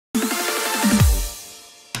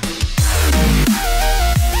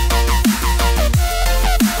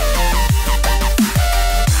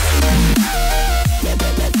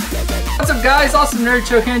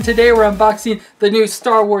FallenRedZeo here, and today we're unboxing the new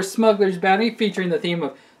Star Wars Smuggler's Bounty featuring the theme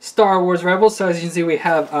of Star Wars Rebels. So as you can see, we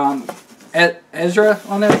have Ezra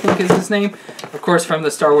on there, I think is his name, of course from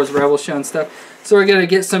the Star Wars Rebels show and stuff. So we're going to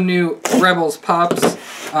get some new Rebels pops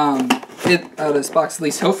out of this box, at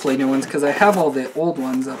least hopefully new ones, because I have all the old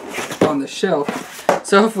ones up on the shelf.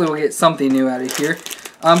 So hopefully we'll get something new out of here.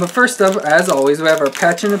 But first up, as always, we have our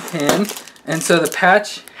patch and a pin. And so the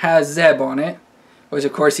patch has Zeb on it, which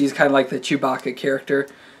of course he's kind of like the Chewbacca character,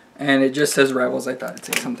 and it just says Rebels. I thought it'd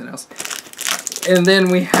say something else. And then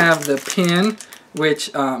we have the pin, which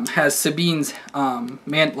has Sabine's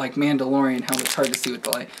Mandalorian helmet. It's hard to see with the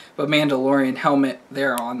light, but Mandalorian helmet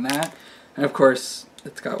there on that. And of course,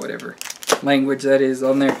 it's got whatever language that is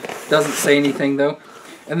on there. Doesn't say anything though.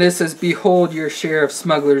 And this says, "Behold your share of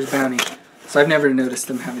Smuggler's Bounty." So I've never noticed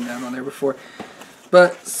them having that on there before.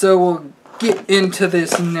 But so we'll get into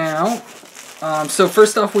this now. So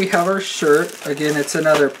first off, we have our shirt. Again, it's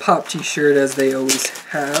another Pop t-shirt, as they always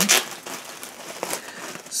have.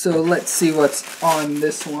 So let's see what's on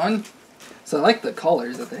this one. So I like the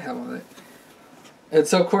colors that they have on it. And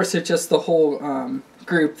so of course it's just the whole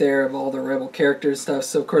group there of all the Rebel characters and stuff.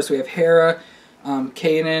 So of course we have Hera,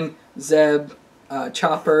 Kanan, Zeb,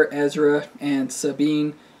 Chopper, Ezra, and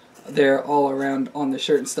Sabine. They're all around on the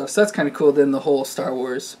shirt and stuff, so that's kind of cool. Then the whole Star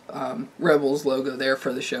Wars Rebels logo there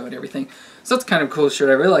for the show and everything. So that's kind of a cool shirt.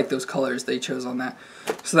 I really like those colors they chose on that.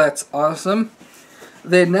 So that's awesome.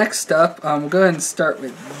 Then next up, we'll go ahead and start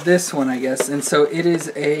with this one, I guess. And so it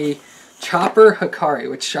is a Chopper Hikari,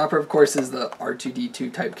 which Chopper, of course, is the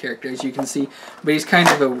R2-D2 type character, as you can see. But he's kind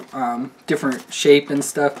of a different shape and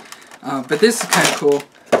stuff. But this is kind of cool.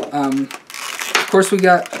 Of course, we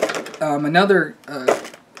got another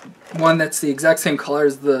one that's the exact same color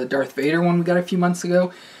as the Darth Vader one we got a few months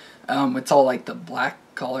ago. It's all like the black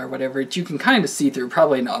color or whatever. You can kind of see through,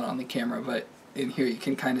 probably not on the camera, but in here you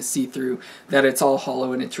can kind of see through that it's all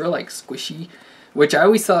hollow and it's real like squishy, which I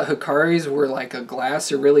always thought Hikaris were like a glass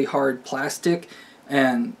or really hard plastic,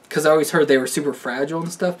 and because I always heard they were super fragile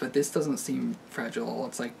and stuff, but this doesn't seem fragile at all.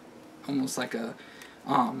 It's like almost like a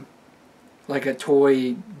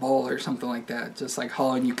toy ball or something like that, just like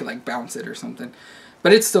hollow, and you could like bounce it or something.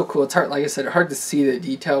 But it's still cool. It's hard, like I said, hard to see the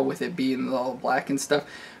detail with it being all black and stuff.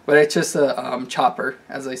 But it's just a Chopper,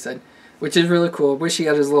 as I said, which is really cool. Wish he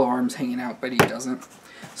had his little arms hanging out, but he doesn't.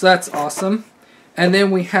 So that's awesome. And then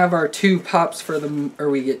we have our two pops for the, or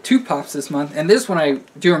we get two pops this month. And this one I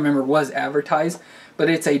do remember was advertised, but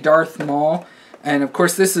it's a Darth Maul. And of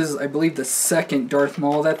course this is, I believe, the second Darth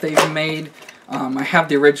Maul that they've made. I have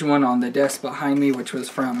the original one on the desk behind me, which was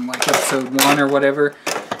from like episode 1 or whatever.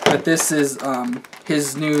 But this is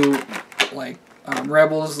his new like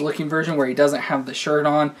Rebels looking version where he doesn't have the shirt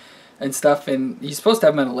on and stuff, and he's supposed to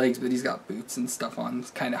have metal legs, but he's got boots and stuff on,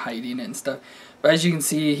 kind of hiding it and stuff. But as you can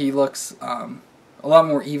see, he looks a lot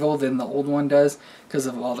more evil than the old one does because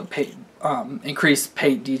of all the paint, increased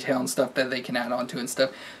paint detail and stuff that they can add onto and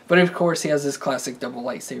stuff. But of course, he has this classic double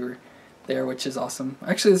lightsaber there, which is awesome.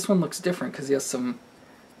 Actually, this one looks different because he has some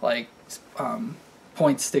like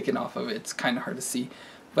points sticking off of it. It's kind of hard to see.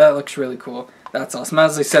 But that looks really cool. That's awesome.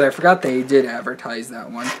 As I said, I forgot they did advertise that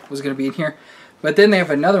one was going to be in here. But then they have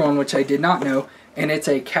another one, which I did not know, and it's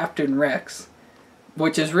a Captain Rex,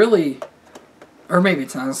 which is really, or maybe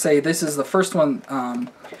it's not. I'll say this is the first one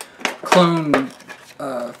clone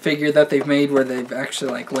figure that they've made where they've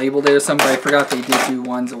actually like labeled it or something. I forgot they did do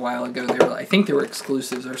ones a while ago. They were, I think they were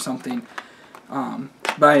exclusives or something. But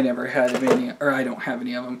I never had any, or I don't have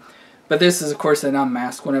any of them. But this is, of course, an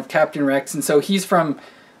unmasked one of Captain Rex, and so he's from,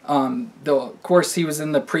 of course, he was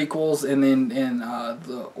in the prequels and then in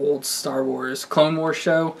the old Star Wars Clone Wars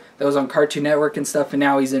show that was on Cartoon Network and stuff, and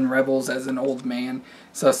now he's in Rebels as an old man,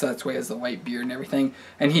 so that's why he has the white beard and everything.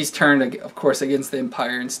 And he's turned, of course, against the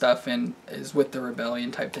Empire and stuff, and is with the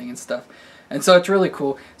rebellion type thing and stuff. And so it's really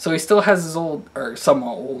cool. So he still has his old, or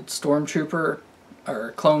somewhat old, Stormtrooper,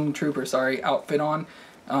 or Clone Trooper, sorry, outfit on.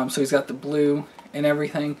 So he's got the blue and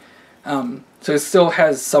everything. So it still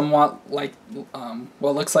has somewhat like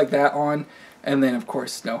what looks like that on, and then of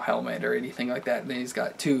course no helmet or anything like that. And then he's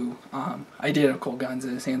got two identical guns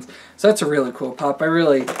in his hands. So that's a really cool pop. I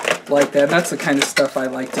really like that. And that's the kind of stuff I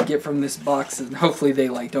like to get from this box, and hopefully they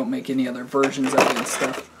like don't make any other versions of it and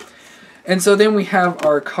stuff. And so then we have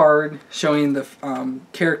our card showing the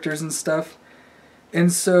characters and stuff.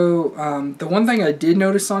 And so the one thing I did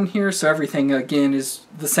notice on here, so everything again is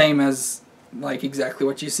the same as like exactly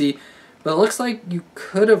what you see, but it looks like you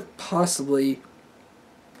could have possibly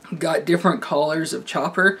got different colors of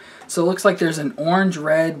Chopper. So it looks like there's an orange,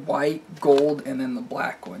 red, white, gold, and then the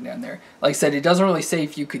black one down there. Like I said, it doesn't really say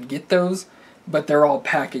if you could get those, but they're all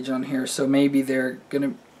packaged on here, so maybe they're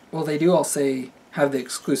gonna, well, they do all say have the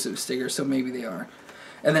exclusive stickers, so maybe they are.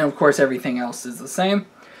 And then of course everything else is the same.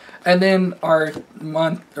 And then our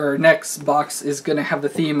next box is gonna have the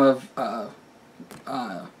theme of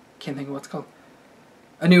can't think of what it's called.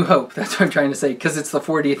 A New Hope, that's what I'm trying to say, because it's the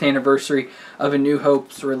 40th anniversary of A New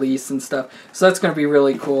Hope's release and stuff. So that's going to be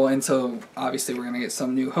really cool, and so obviously we're going to get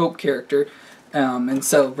some New Hope character and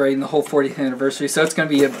celebrating the whole 40th anniversary. So it's going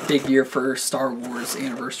to be a big year for Star Wars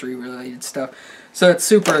anniversary related stuff. So it's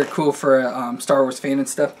super cool for a Star Wars fan and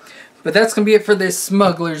stuff. But that's going to be it for this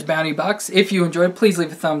Smuggler's Bounty Box. If you enjoyed, please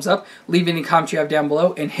leave a thumbs up, leave any comments you have down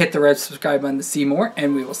below, and hit the red subscribe button to see more,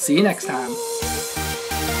 and we will see you next time.